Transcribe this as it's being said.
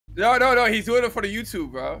No. He's doing it for the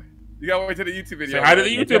YouTube, bro. You gotta wait to the YouTube video. Say hi to the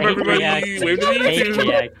YouTube, everybody. Wave to the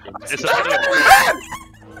YouTube.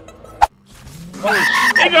 He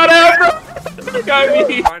got out, bro. He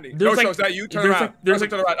got me. No, is that you? Turn around. Turn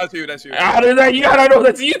around. That's you. That's you. How did that? You gotta know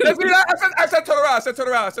that's you. I said turn around. I said turn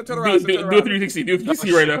around. Do a 360. Do a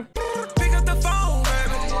 360 right now. Pick up the phone,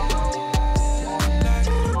 baby.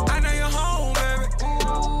 I know you're home, baby.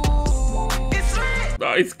 It's lit.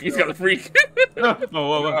 No, he's got the freak. Yo,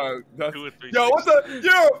 what's up?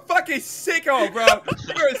 You're a fucking sicko, bro.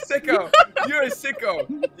 You're a sicko. You're a sicko.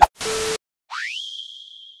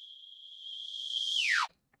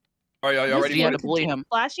 Alright, y'all ready? To bully him.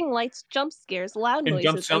 Flashing lights, jump scares, loud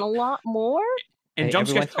noises, and a lot more. And jump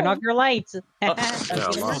scares. Turn off your lights. Yeah, a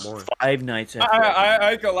lot more. 5 nights.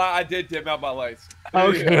 I ain't gonna lie, I did dim out my lights.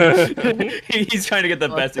 Okay. He's trying to get the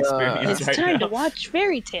best experience. It's time to watch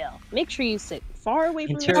Fairy Tale. Make sure you sit far away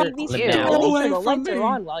from your TV screen. Make sure the lights are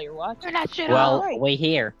on while you're watching. Well, wait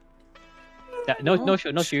here. No,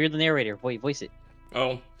 you're the narrator. Voice it.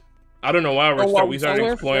 Oh, I don't know why we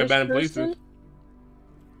started exploring abandoned places.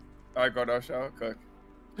 Alright, go no show. Cook.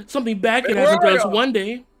 Something bad can happen to us one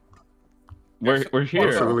day. We're here.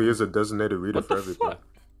 It really is a designated reader What for the everything. fuck?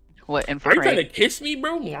 What in Are you trying to kiss me,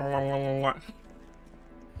 bro?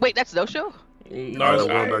 Wait, that's no show. No,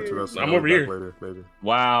 I'm over here. Later, maybe.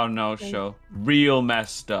 Wow, no show. Real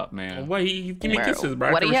messed up, man. Why he give me kisses,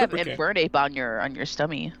 bro? What do you have in bird ape on your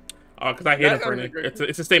stomach? Oh, because I hate it for it.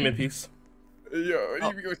 It's a statement piece. Yo,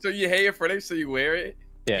 so you hate it for them, so you wear it?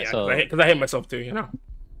 Yeah, so because I hate myself too, you know.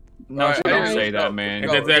 No, don't say that, man.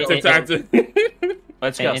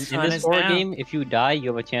 Let's go. In this horror game, if you die, you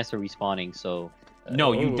have a chance of respawning. So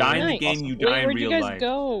no, you die in the game, you die in real life. Where'd you guys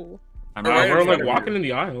go? We're like walking in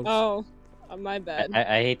the aisles. Oh, my bad.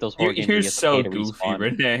 I hate those horror games. You're so goofy,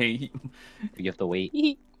 Renee. You have to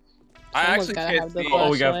wait. I actually can't see. Oh,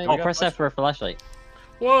 we got. Press F for a flashlight.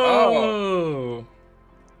 Whoa!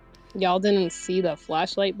 Y'all didn't see the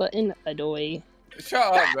flashlight button, Adoy. Shut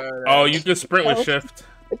up, man. Oh, you can sprint with shift.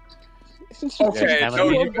 Okay,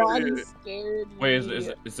 your body's scared. Wait,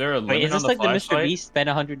 is there a limit Wait, is this on like the flashlight? Mr. Beast spend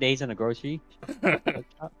 100 days in a grocery?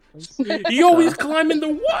 Yo, he's climbing the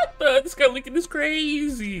what? This guy looking is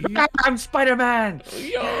crazy. I'm Spider-Man.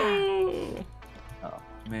 Yo. Oh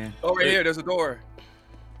man. Over here, there's a door.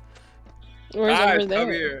 Where's over there?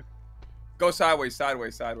 Over here. Go sideways. Oh,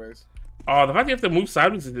 the fact you have to move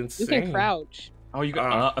sideways is insane. You can crouch. Oh, you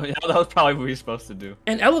got. Yeah, that was probably what we were supposed to do.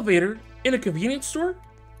 An elevator in a convenience store?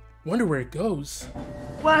 Wonder where it goes.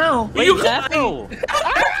 Wow. Wait, you go.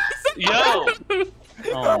 Yo.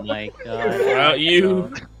 Oh my god. Well,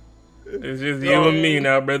 you. It's just you and me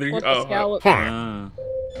now, brother. What Oh, Can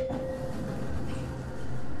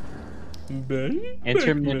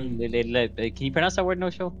you pronounce that word,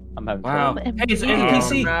 no show? I'm having wow. trouble. Hey, it's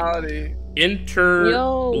NPC.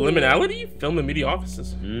 Interliminality? Film and media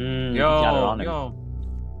offices. Yo.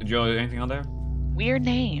 Joe, anything on there? Weird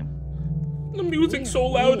name. The music's so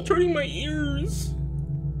loud, turning my ears.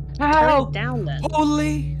 Turn it down then.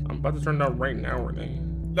 Holy. I'm about to turn it down right now, Renee.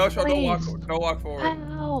 No, show, don't walk forward.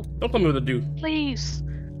 Help. Don't tell me what to do. Please.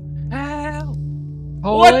 Help.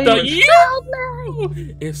 What the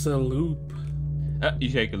you? It's a loop. You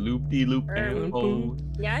take a loop-de-loop and hold.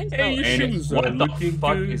 Yeah, I Hey, your And shoes what are the looking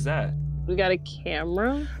fuck good. is that? We got a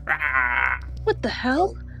camera. Ah. What the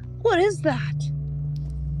hell? What is that?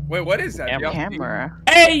 Wait, what is that? Camera.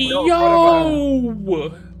 Hey, Yo,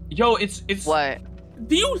 yo! Yo, it's What?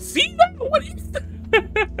 Do you see that? What is that?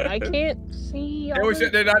 I can't see.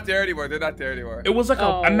 They're not there anymore. It was like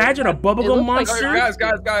imagine a bubblegum monster. Guys.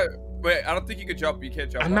 Wait, I don't think you can jump. You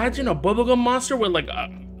can't jump. Imagine a bubblegum monster with like a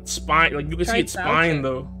spine. Like you can see its spine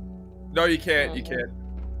though. No, you can't. You can't.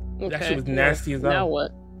 That shit was nasty as hell. Now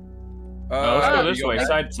what? let's go this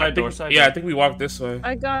way. Side door. Yeah, I think we walked this way.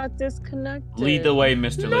 I got disconnected. Lead the way,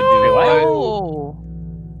 Mr. Ledoux. Oh.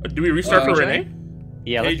 Do we restart for Renee?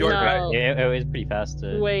 Yeah, Hey, Jordan. it was pretty fast.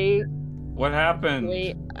 Wait. What happened?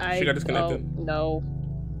 Wait, She got disconnected. Oh, no.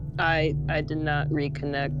 I did not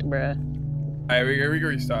reconnect, bruh. Alright, we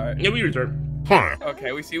restart. Yeah, we returned.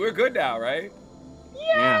 Okay, we see we're good now, right?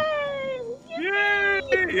 Yeah. Yay!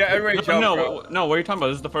 Yeah, everybody jump. No, what are you talking about?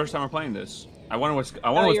 This is the first time we're playing this. I wonder what's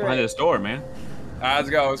behind this door, man. Let's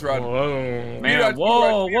go. Let's run. Whoa. Man,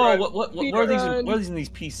 whoa. What are these in these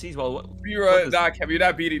PCs? Well, Nah, Kevin, you're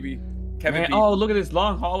not BDB. Kevin man, oh, look at this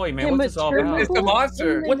long hallway, man. What's this all about? It's the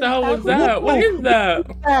monster. What the hell was that? What is that?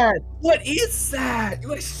 What is that? You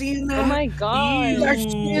guys seeing that? Oh my god. You guys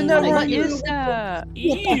seeing that? What is that?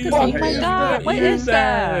 Oh my god, what is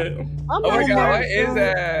that? Oh my god, what is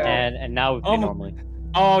that? And now we play normally.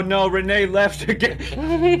 Oh no, Renee left again.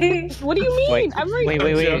 What do you mean? Wait, I'm right.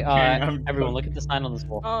 wait. I'm Everyone, look at the sign on this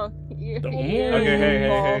wall. Oh, yeah. Don't move. Okay,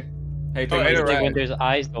 hey. Hey, take Oh, my interact. picture. When there's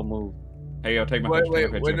eyes, don't move. Hey, yo, take my Wait, picture.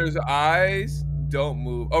 Take my when picture. there's eyes, don't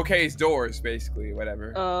move. Okay, it's doors, basically,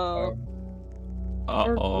 whatever. Uh-oh.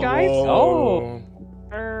 Guys? Oh.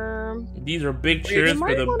 Um, These are big you chairs for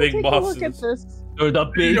might the wanna big take a look at bosses. this. They're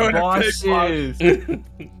the big You're the big bosses. You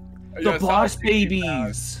The gotta boss stop thinking about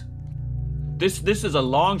babies. This is a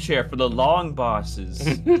long chair for the long bosses.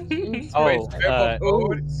 Oh,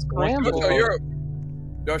 Oh, scramble. No, you're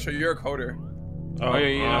a coder. Oh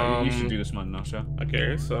yeah, you should do this one, Nosha.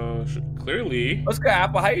 Okay, so clearly, What's good,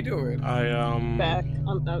 Apple? How you doing? I Back.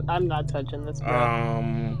 I'm not touching this, bro.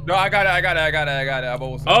 No, I got it. I'm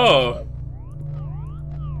almost. Oh.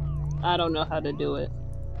 I don't know how to do it.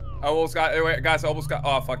 I almost got it. Wait, guys, I almost got.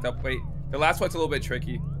 Oh, I fucked up. Wait, the last one's a little bit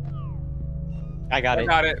tricky. I got I it.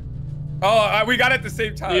 got it. Oh, we got it at the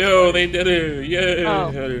same time. Yo, they did it!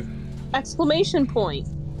 Yeah. Oh. Exclamation point.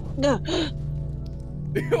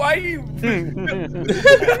 Why you?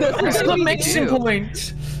 Exclamation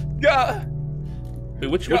point. Yeah.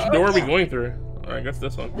 Wait, which door are we going through? I guess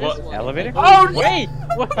this one. This one. Elevator? Oh, Wait!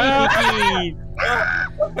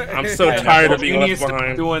 I'm so tired of being You need left to stop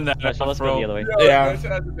behind. doing that, Let's go bro. the other way. Yeah. That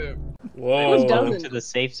shit has to do. Whoa. Who doesn't? To the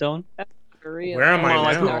safe zone? For real. Where am Come on, I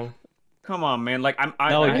like, now? Come on, man. Like No, I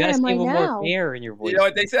you gotta am I give them now? more air in your voice. You know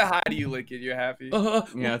what? They said hi to you, Lincoln. You're happy.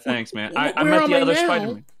 yeah, thanks, man. Where I met am the I other now?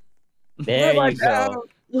 Spider-Man. There Where am I you go.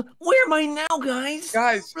 now? Where am I now, guys?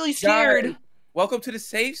 Guys, really scared. guys, welcome to the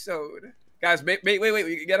safe zone. Guys, wait.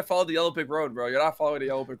 You gotta follow the yellow brick road, bro. You're not following the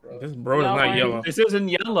yellow brick road. This road is No, not I- yellow. This isn't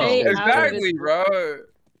yellow. Hey, Exactly, bro.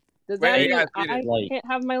 Does Wait, that you mean guys need I it. Light. can't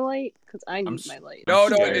have my light? Because I I'm need s- my light. No,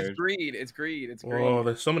 scared. it's green. It's green. It's green. Whoa,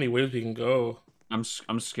 there's so many ways we can go. I'm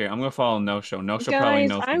scared. I'm gonna follow No-Show. No-Show probably Guys,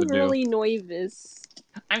 knows I'm what to really nervous.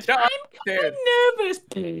 I'm Shut up, dude. nervous.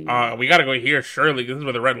 We gotta go here, surely. This is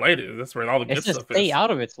where the red light is. That's where all the good It's just stuff stay is.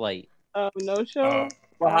 out of its light. No show.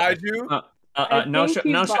 Behind you. I No-Show. think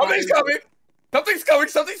he's No-Show. Something's coming. Something's coming.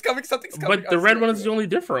 Something's coming. Something's coming. But the red one is the only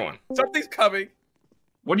different one. Something's coming.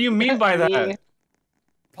 What do you mean by that?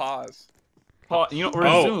 Pause. You know, Oh,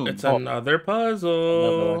 resume. it's another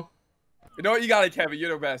puzzle. You know what? You got it, Kevin.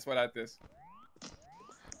 You're the best one at this.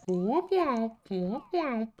 Whoop, whoop, whoop,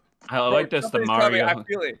 whoop. I like this. The Something's Mario. coming. I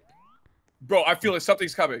feel it. Bro, I feel it.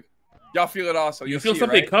 Something's coming. Y'all feel it also. You You'll feel see it,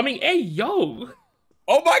 something right? coming? Hey, yo!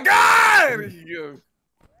 Oh my god!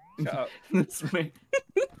 Shut up. This man-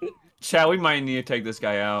 Chad, we might need to take this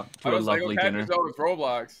guy out I to a was like, lovely okay, dinner. it's always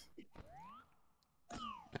Roblox.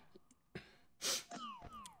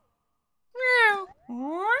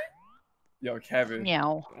 Yo, Kevin.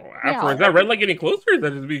 Meow. After, is that red light getting closer? Or is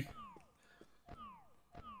that just me?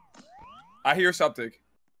 I hear something.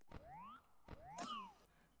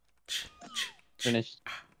 Finished.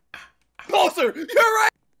 Closer! You're right!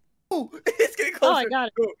 Ooh, it's getting Oh, closer. I got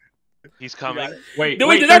it. He's coming. Wait,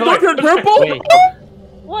 Wait, did that door turn purple? Wait,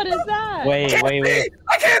 What is that? wait.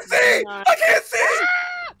 I can't see! I can't see!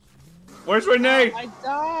 Where's Renee? I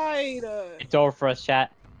died. It's over for us,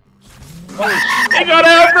 chat. They got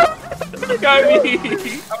out, bro! They got me!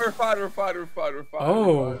 We're fine.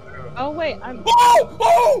 Oh. Oh wait, I'm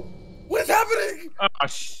Oh! What is happening?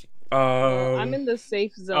 I'm in the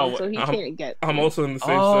safe zone, Oh, so he can't get. I'm also in the safe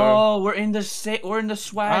zone. Oh, we're in the swag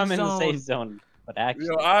I'm in zone. the safe zone, but actually,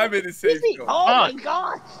 Yo, I'm in the safe Is he? zone. Oh my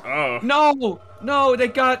gosh! Oh. No, they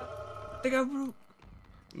got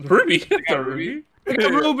Ruby. That's a Ruby. Ruby. They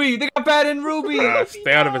got Ruby. They got Bad and Ruby.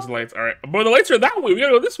 Stay out of his lights. Alright. But the lights are that way. We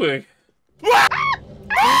gotta go this way.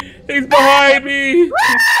 He's behind me!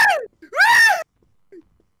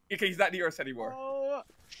 Okay, he's not near us anymore.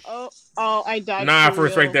 Oh, I died. Nah, for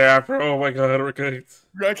first real. right there after. Oh my god, we're good.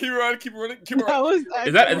 Yeah, keep running. That was.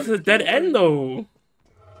 Is that, it's a dead end though.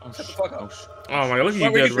 Oh, Shut the fuck up. Oh my god, look at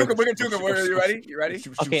Wait, you we dead, can Rick. juke him. You ready? You ready?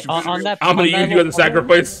 okay. On that. I'm gonna on use that you as a little-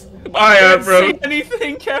 sacrifice. Bye, Afro.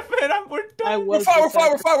 Anything, Kevin? We're I done. was. We're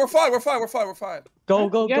fine.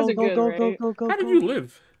 Go, You guys are good, right? go. How did you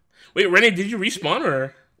live? Wait, Renee, did you respawn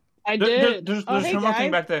or? I There- did. there's Oh, hey something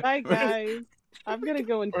guys. back there. Bye guys. I'm gonna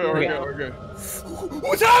go and We're figure good. out. We're good.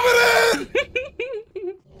 What's happening?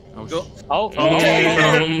 Oh, Get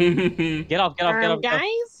Get off.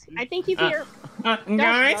 Guys, I think he's here. guys,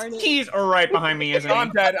 darn it. he's right behind me, isn't I'm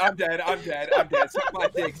he? dead. Suck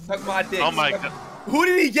my dick. Oh my god. Who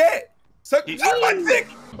did he get? Suck my dick.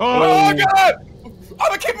 Oh, Oh god. I'm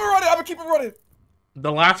gonna keep it running.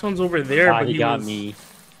 The last one's over there, but he got was... me.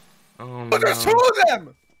 Oh But there's two no. of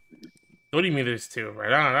them. What do you mean there's two?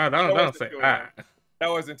 Right? Don't say that. That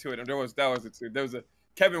wasn't two of them. That wasn't two. There was a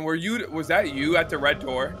Kevin. Was that you at the red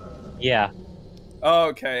door? Yeah.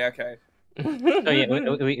 Okay, okay. Oh yeah,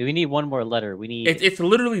 we need one more letter. We need. It's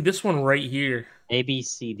literally this one right here. A B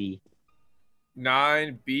C D.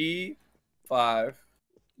 9B 5.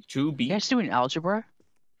 2B. You guys doing algebra?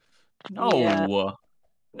 No. Yeah.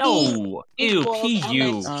 No. Ew.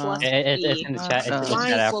 PU. It's in the chat. It's in the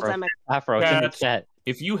chat, Afro. Afro, it's in the chat.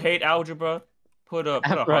 If you hate algebra, put a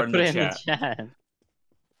Afro, heart in put the it in chat. the chat.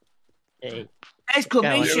 Hey.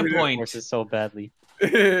 Exclamation point. Forces so badly.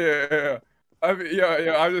 Yeah. I mean,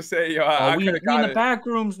 I'm just saying, I we could in have got the it. back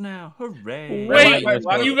rooms now. Hooray. Wait,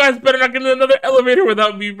 wait, you guys better not get in another elevator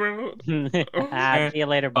without me, bro. See you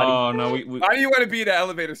later, buddy. Oh no, we Why do you want to be in the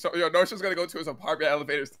elevator? So, NoShow's gonna go to his apartment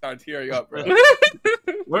elevator, start tearing up, bro.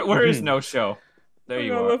 where is No Show? There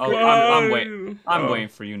you are. Oh, I'm waiting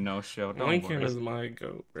for you, No Show. Don't Lincoln worry. is my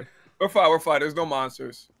goat, bro. We're fine. There's no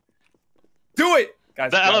monsters. Do it,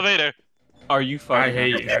 guys. The elevator. Are you fucking? I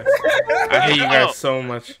hate you guys. I hate you guys so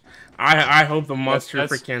much. I hope the monster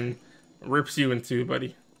freaking rips you in two,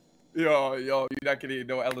 buddy. Yo, you're not getting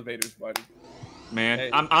no elevators, buddy. Man, Hey.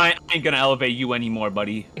 I ain't gonna elevate you anymore,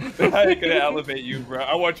 buddy. I ain't gonna elevate you, bro.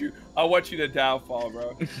 I want you to downfall,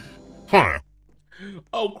 bro. Huh.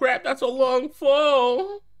 Oh crap! That's a long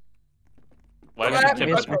fall. Why What did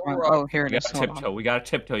you happened? tiptoe? Oh, here it We is. gotta Hold on. tiptoe. We gotta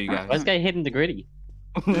tiptoe, you guys. Why is this guy hitting the gritty?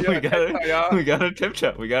 we gotta tiptoe. We gotta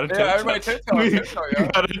tiptoe. Yeah, everybody tiptoe, We yeah.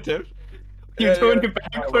 gotta tiptoe. Yeah, You're doing yeah. it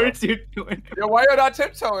backwards. You're doing it. Yo, why you not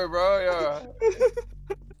tiptoeing, bro? Yeah.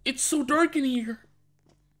 It's so dark in here.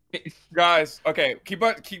 Guys, okay, keep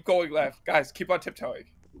going left. Guys, keep on tiptoeing.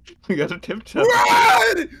 We gotta tiptoe.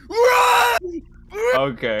 Run! Run!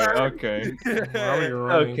 Okay. Why are we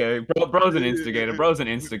running? Okay. Bro's an instigator. Bro's an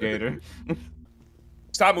instigator.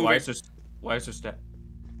 Stop moving. Why is this that?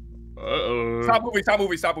 Uh-oh. Stop moving.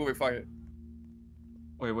 Fuck it.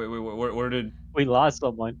 Wait. Where did? We lost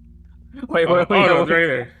someone. Wait. Oh, no, it's right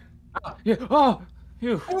there. Yeah. Oh.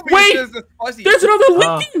 You. Wait! There's There's another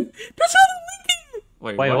Lincoln! There's another Lincoln!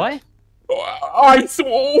 Wait. Wait, what?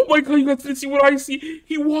 Oh my god, you guys didn't see what I see.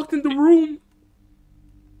 He walked in the room.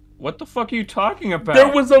 What the fuck are you talking about?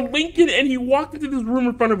 There was a Lincoln and he walked into this room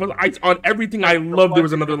in front of us. On everything I love, there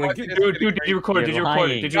was another Lincoln. Dude, did you record it? Did you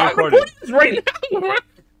record it? Did you I'm record recording it? this right now.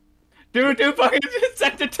 Dude, fucking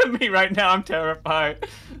send it to me right now. I'm terrified.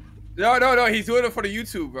 No, he's doing it for the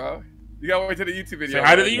YouTube, bro. You gotta wait to the YouTube video. Say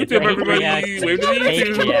hi to the YouTube, everybody. Wave to the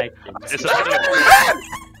YouTube. It's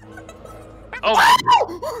oh.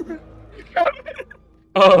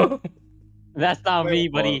 Oh. That's not me,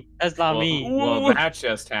 buddy. That's not me. Well, that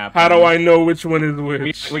just happened. How do I know which one is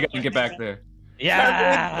which? We gotta get back there.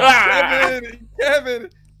 Yeah.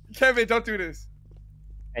 Kevin, don't do this.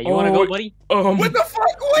 Hey, you wanna go, buddy? What the fuck?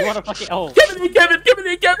 Wait. You wanna fucking? Oh. Kevin. Kevin.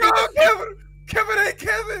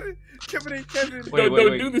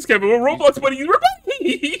 Don't do this, Kevin. We're Roblox buddies. We're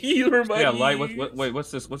buddies. Yeah, Light. Wait. What's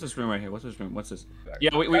this? What's this room right here? What's this room? What's this? Yeah.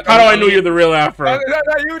 How do I know you're the real Afro?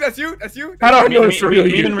 That's you. How do I know it's real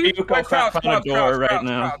you? Even Ryuko found a door right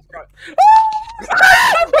now.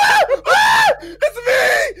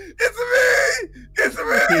 It's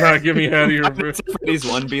me. Nah, get me out of here, bro. These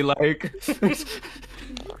one be like.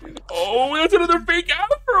 Oh, that's another fake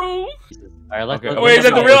Afro. All right, let's. Okay. Wait, is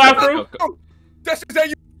that the real Afro? Is that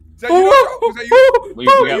you? Is that you? We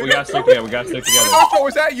gotta stick together. We gotta stick together. Oh,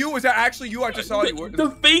 was that you? Was that actually you? I just saw you.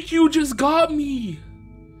 The fake you just got me.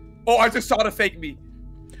 Oh, I just saw the fake me.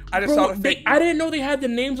 I just saw the fake. I didn't know they had the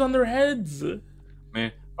names on their heads.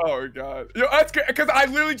 Man. Oh my god. Yo, that's because I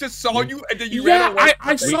literally just saw you and then you ran away. Yeah,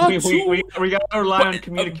 I saw two. We gotta rely on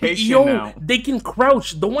communication yo, now. They can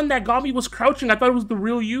crouch. The one that got me was crouching. I thought it was the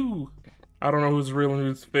real you. I don't know who's real and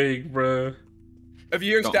who's fake, bruh. If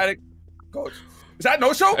you hear static, go. Is that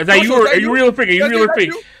no show? Is that you? Are you real or fake? Are you real or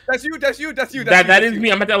fake? That's you. That is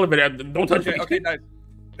me. I'm at the elevator. Don't touch me. Okay, nice.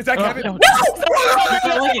 Is that Kevin? No.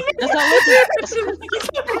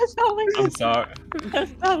 That's not Lincoln. I'm sorry.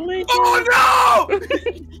 That's not Lincoln. Oh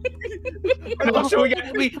no! So we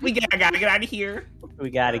gotta get out of here. We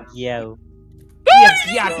gotta go. We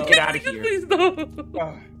have to get out of here. Please don't.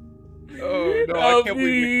 Oh no! I can't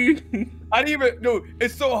believe it. I didn't even. No,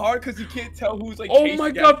 it's so hard because you can't tell who's like. Oh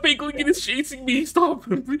my god! Fake Lincoln is chasing me. Stop!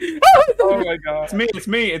 Oh my god! It's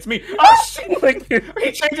me. Oh shit! Lincoln.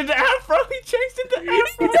 He changed it to Afro. He changed it to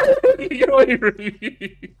Afro.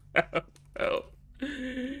 Yo,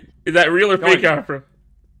 is that real or fake Afro?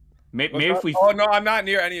 Maybe if we. Oh no, I'm not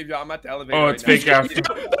near any of y'all. I'm at the elevator. Oh, it's fake Afro.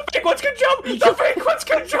 The fake ones can jump. The fake ones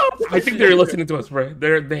can jump. I think they're listening to us, bro.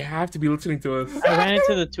 They have to be listening to us. I ran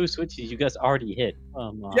into the two switches you guys already hit.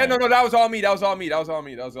 Yeah, no, that was all me.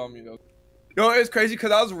 No, it's crazy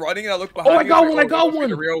because I was running and I looked behind. Oh, I got one. I got one.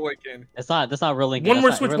 The real Lincoln. That's not real Lincoln. One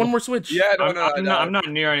more switch. One more switch. Yeah, no, I'm not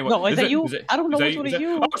near anyone. No, is that you? I don't know which one is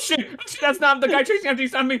you. Oh shit! That's not the guy chasing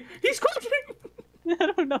after me. He's crouching.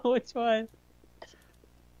 I don't know which one.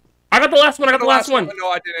 I got the last one. I got the last one.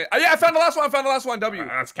 No, I didn't. Yeah, I found the last one. I found the last one. W.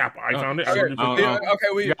 That's Kappa. I found it. Okay,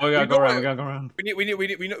 we gotta go around. We gotta go around.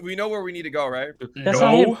 We know where we need to go, right? That's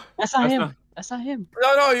not him. That's not him. That's not him.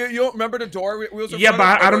 No, you don't remember the door? Yeah,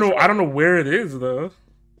 but I don't know. I don't know where it is though.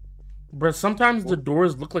 But sometimes the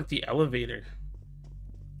doors look like the elevator.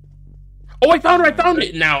 Oh, I found it! I found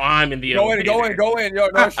it! Now I'm in the elevator. Go in! Yo,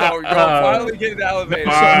 no show. Yo, finally get in the elevator.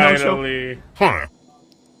 Finally. Huh.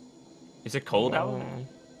 Is it cold out?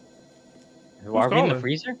 Are we in the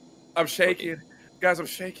freezer? I'm shaking. Guys, I'm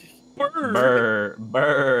shaking. Brr.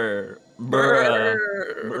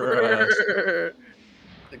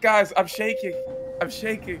 Guys, I'm shaking. I'm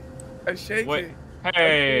shaking. Wait.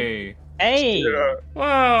 Hey. Hey. Yeah.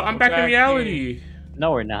 Wow, I'm back in reality.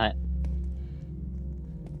 No, we're not.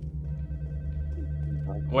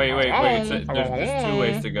 Wait. There's 2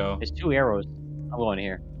 ways to go. There's 2 arrows. I'm going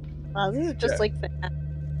here. This is just like that.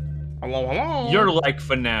 Hello. You're like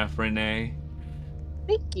FNAF, Renee.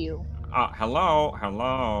 Thank you.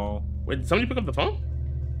 Hello. Wait, did somebody pick up the phone?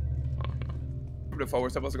 We're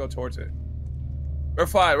supposed to go towards it. We're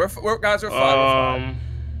fine. We're fine.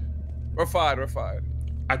 We're fine.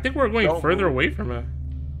 I think we're going further away from it.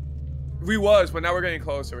 We was, but now we're getting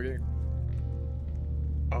closer.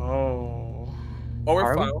 Oh,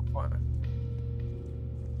 we're fine. We're fine.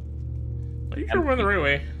 Are you sure we're the right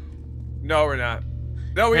way? No, we're not.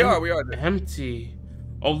 No, we are. Empty.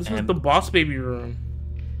 Oh, this is the boss baby room.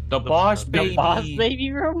 The boss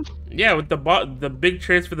baby room? Yeah, with the big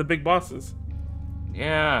chairs for the big bosses.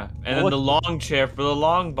 Yeah, and then the long chair for the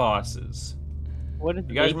long bosses. What did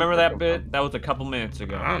you guys remember that bit? That was a couple minutes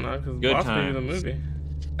ago. I don't know, because Good Boss times. Baby the movie.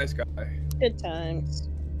 Nice guy. Good times.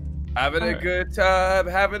 Having a good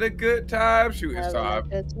time. Shooting star.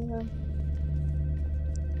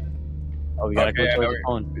 Oh, we gotta go towards the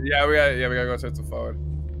phone. Yeah, we gotta go towards the phone.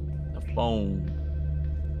 The phone.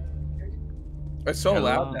 It's so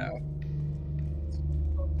loud now.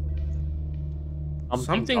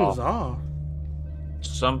 Something's off.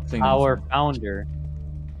 Something. Our founder.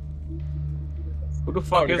 Who the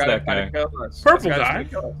fuck is that guy? Purple guy.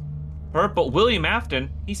 Purple. William Afton.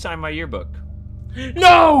 He signed my yearbook.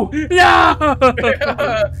 No! No! Let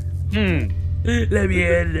me in.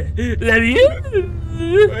 Let me in.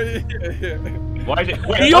 Why did?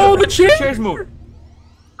 Yo, the chair's moved.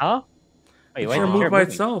 Huh? Wait, the chair moved by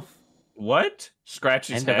itself. What? Scratch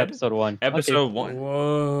his head. Episode 1. Episode 1.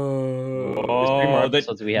 Whoa.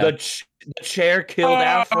 The chair killed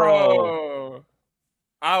Afro.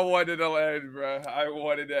 I wanted to end, bro. I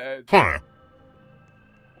wanted to end. Huh.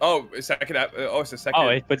 Oh, it's second. It's the second. Oh,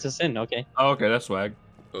 it puts us in. Okay. Oh, okay, that's swag.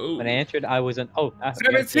 Ooh. When I entered, I was in. Oh,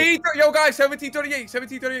 17. Yo, guys, 1738.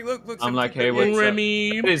 1738. Look. I'm like, hey, what's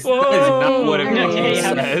Remy? That is not what it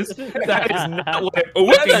says. That is not what it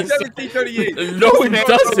That's 1738. No, it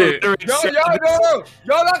doesn't. No.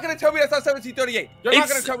 You're not gonna tell me that's not 1738. You're not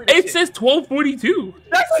gonna tell me that. It says 1242.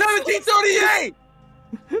 That's 1738.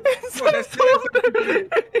 Bro,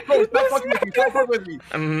 stop fucking with me. Stop fucking with me.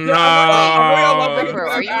 No.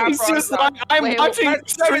 It's just like I'm watching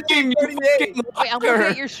stream. Wait, I'm looking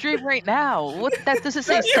at your stream right now. What? That doesn't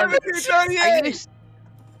say 1738.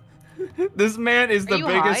 This man is the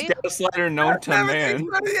biggest gaslighter known to man.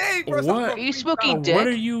 What? Are you smoking dick? What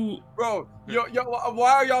are you, bro? Yo,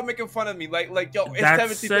 why are y'all making fun of me? Like, yo, it's that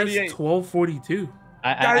 1738. says 1242.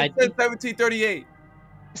 I said 1738.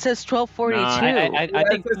 It says 1242. I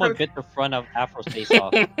think someone bit the front of Afro's face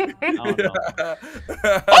off. I don't know.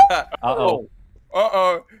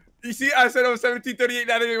 Uh-oh. You see, I said it was 1738.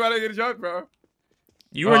 Now they want to get a joke, bro.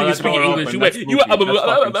 You weren't even speaking English. You went, because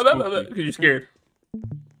you're scared.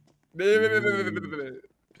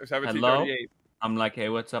 1738. I'm like, hey,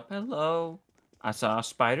 what's up? Hello. I saw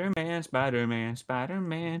Spider-Man.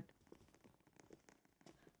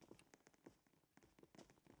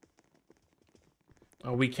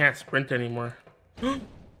 Oh, we can't sprint anymore.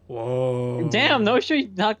 Whoa. Damn, no sure you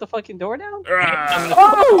knocked the fucking door down?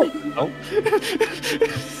 Oh!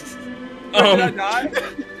 Did I die?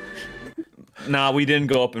 Nah, we didn't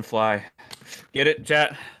go up and fly. Get it,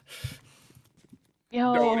 chat?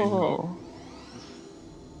 Yo.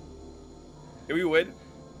 Did we win?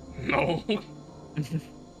 No.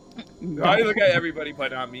 I look at everybody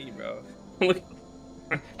but not me, bro.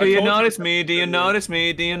 Do you notice me? Do you notice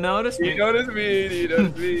me? Do you notice me? Do you notice me? Do you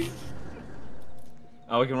notice me?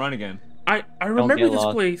 Oh, we can run again. I remember this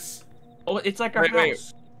place. Oh, it's like our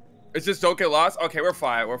house. It's just don't get lost. Okay, we're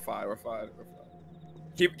fine. We're fine. We're fine. We're fine.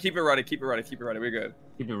 Keep it ready. Keep it ready. Keep it ready. We're good.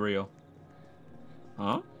 Keep it real.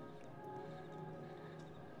 Huh?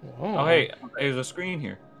 Whoa. Oh, hey, there's a screen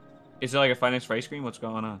here. Is it like a Five Nights at Freddy's screen? What's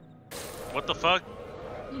going on? What the fuck?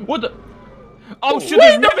 What the? Oh shit!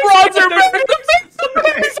 Wait, the frogs are back!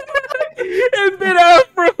 It's been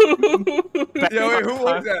Afro! Yo, wait, who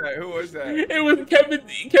was that? Who was that? It was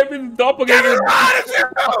Kevin's doppelganger.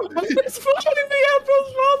 It's following me!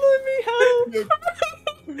 Afro's following me! Help!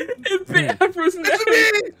 It's the Afro's neck. It's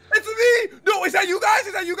me! It's me! No, is that you guys?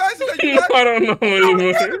 Is that you guys? Is that you guys? I don't know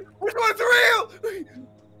anymore. Which one's real?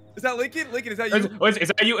 Is that Lincoln? Lincoln, is that you? Is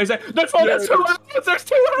that you? Is that? That's all. There's two Afros. There's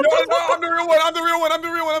two Afros. No, I'm the real one. I'm the real one. I'm the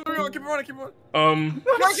real one. I'm the real one. Keep it running. Keep it running.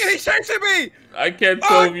 Lincoln, he's chasing me! I can't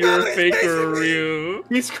tell if you're fake or real.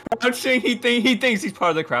 He's crouching. He thinks he's part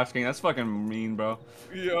of the crouch gang. That's fucking mean, bro.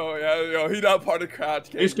 Yo, he's not part of the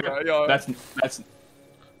crouch gang, bro. Yo. That's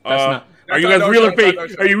not. Are you guys real or fake?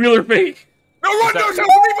 Are you real or fake? No, run! No, show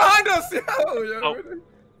me behind us!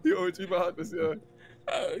 Yo, it's me behind us, yo.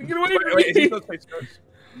 Get away from me!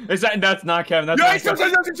 That's not Kevin. That's not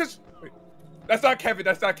Kevin. That's not Kevin.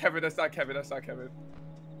 That's not Kevin. That's not Kevin. That's not Kevin.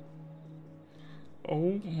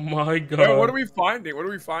 Oh my god. Wait, what are we finding? What are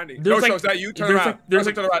we finding? No, so is that you? Turn around.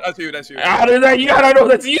 Turn around. That's you. That's you. How did that? You gotta know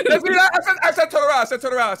that's you. That's me. I said turn around. I said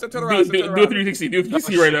turn around. I said turn around. Do a 360. Do a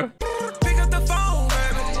 360 right now. Pick up the phone,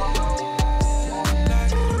 baby.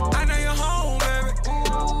 I know you're home, baby.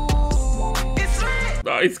 It's lit.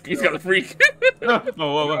 No, he's got a freak. Yo,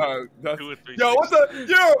 what's the?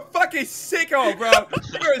 You're a fucking sicko, bro.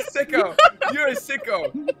 You're a sicko. You're a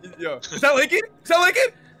sicko. Yo, is that Lincoln? Is that Lincoln?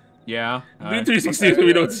 Yeah. Do 360 so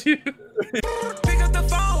we don't see it. Pick up the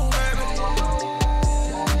phone, baby.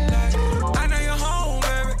 I know you're home,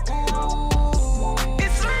 baby.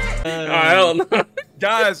 It's lit. Hell no.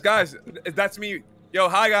 Guys, that's me. Yo,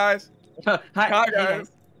 hi guys. Hi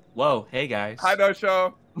guys. Whoa, hey guys. Hi No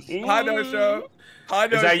Show. Hi No Show. Hi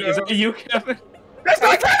No Show. Is that you, Kevin? That's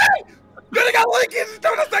not Kevin. Then I got Lincoln.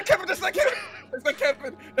 No, that's not Kevin. That's not Kevin. That's not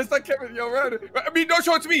Kevin. That's not Kevin. Yo, run. I mean, No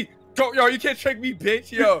Show, it's me. Yo, you can't trick me,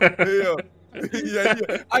 bitch. Yo. Yeah.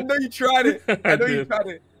 I know you tried it. I know you tried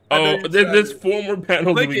it. Oh, there's 4 more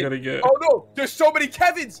panels that we gotta get. Oh no, there's so many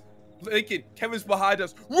Kevins. Lincoln, Kevin's behind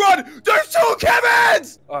us. Run! There's 2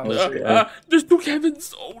 Kevins! There's 2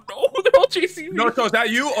 Kevins. Oh no, they're all chasing me. No, so is that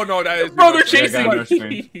you? Oh no, that is. Bro, they're chasing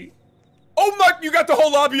me. Oh my! You got the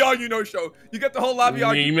whole lobby on you, No Show. You got the whole lobby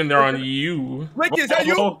on you. You mean they're on you? Lincoln, is that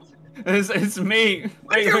you? It's me.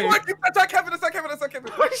 Wait. That's not Kevin. That's not Kevin. That's not Kevin.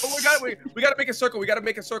 Oh, we gotta make a circle. We gotta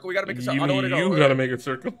make a circle. We gotta make a circle. I don't wanna go. You gotta make a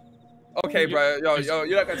circle. Okay, bro. Yo,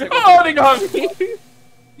 you're not gonna take. Oh, they got me.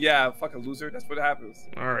 Yeah, fucking loser. That's what happens.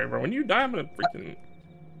 All right, bro. When you die, I'm gonna freaking.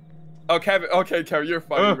 Oh, Kevin. Okay, Kevin, you're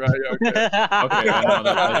funny, bro. Okay.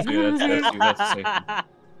 That's you. That's safe.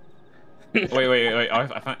 Wait. I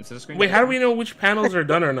found. Is this a screen? Wait, how do we know which panels are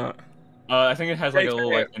done or not? I think it has like a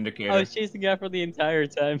little like indicator. I was chasing after the entire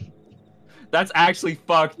time. That's actually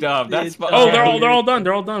fucked up. That's oh, they're all done.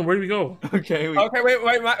 They're all done. Where do we go? Okay.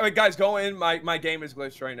 Wait, guys, go in. My game is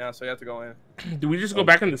glitched right now, so you have to go in. Do we just go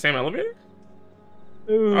back in the same elevator?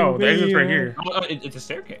 Oh, the exit's right here. It's a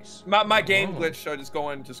staircase. My game glitched, so just go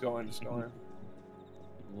in.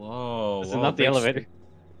 Whoa. This is not the elevator.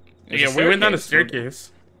 Yeah, we went down the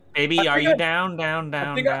staircase. Baby, are you down?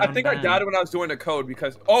 I think I died when I was doing the code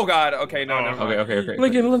because. Oh God. Okay, no. Okay.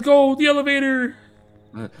 Lincoln, let's go. The elevator.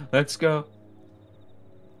 Let's go.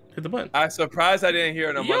 Hit the button. I'm surprised I didn't hear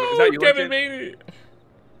it. Yo, is that you, Kevin Lincoln? made it.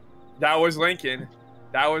 That was Lincoln.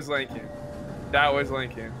 That was Lincoln. That was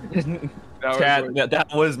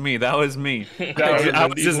me. I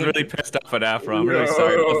was just really pissed off at Afro. I'm really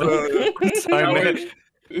sorry. Sorry, man.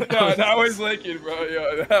 No, that was Lincoln, bro.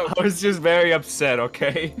 Yo, I was just very upset,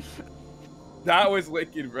 okay? That was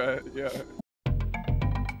Lincoln, bro. Yeah.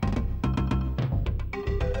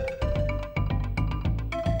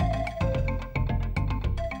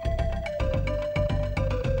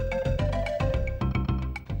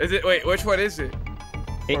 Is it? Wait, which one is it?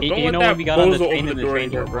 You know when we got on the train and the train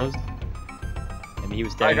door closed? And he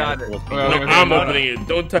was staring at it. No, I'm opening it.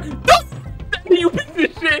 Don't touch. You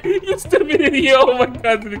piece of shit! You stupid idiot! Oh my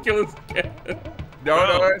god, did it kill us again?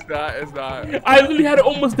 No, it's not. It's not. I literally had it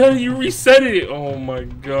almost done and you reset it. Oh my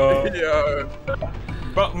god. Yeah.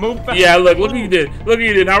 But move back. Yeah, look what you did. Look what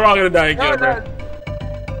you did. Now we're all gonna die again, bro.